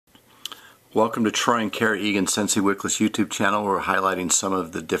Welcome to Troy and Kara Egan Scentsy Wickless YouTube channel. We're highlighting some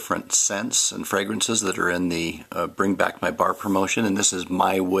of the different scents and fragrances that are in the Bring Back My Bar promotion, and this is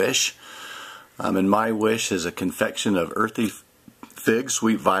My Wish. And My Wish is a confection of earthy fig,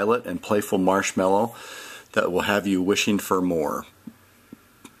 sweet violet, and playful marshmallow that will have you wishing for more.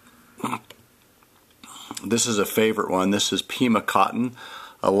 This is a favorite one. This is Pima Cotton,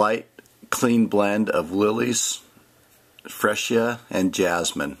 a light, clean blend of lilies, freesia, and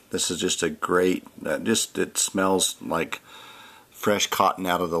jasmine. This is just a great, it smells like fresh cotton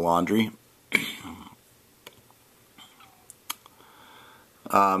out of the laundry.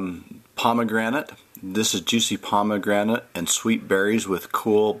 Pomegranate. This is juicy pomegranate and sweet berries with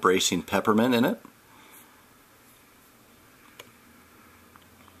cool, bracing peppermint in it.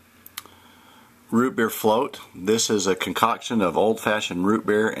 Root beer float. This is a concoction of old-fashioned root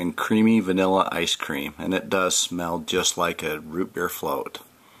beer and creamy vanilla ice cream, and it does smell just like a root beer float.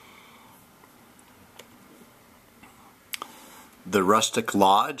 The Rustic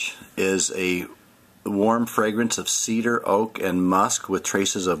Lodge is a warm fragrance of cedar, oak, and musk with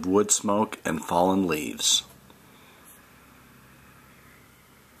traces of wood smoke and fallen leaves.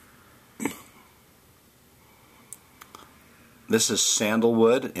 This is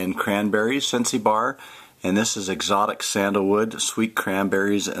Sandalwood and Cranberries Scentsy Bar, and this is exotic sandalwood, sweet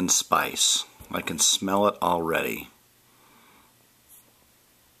cranberries, and spice. I can smell it already.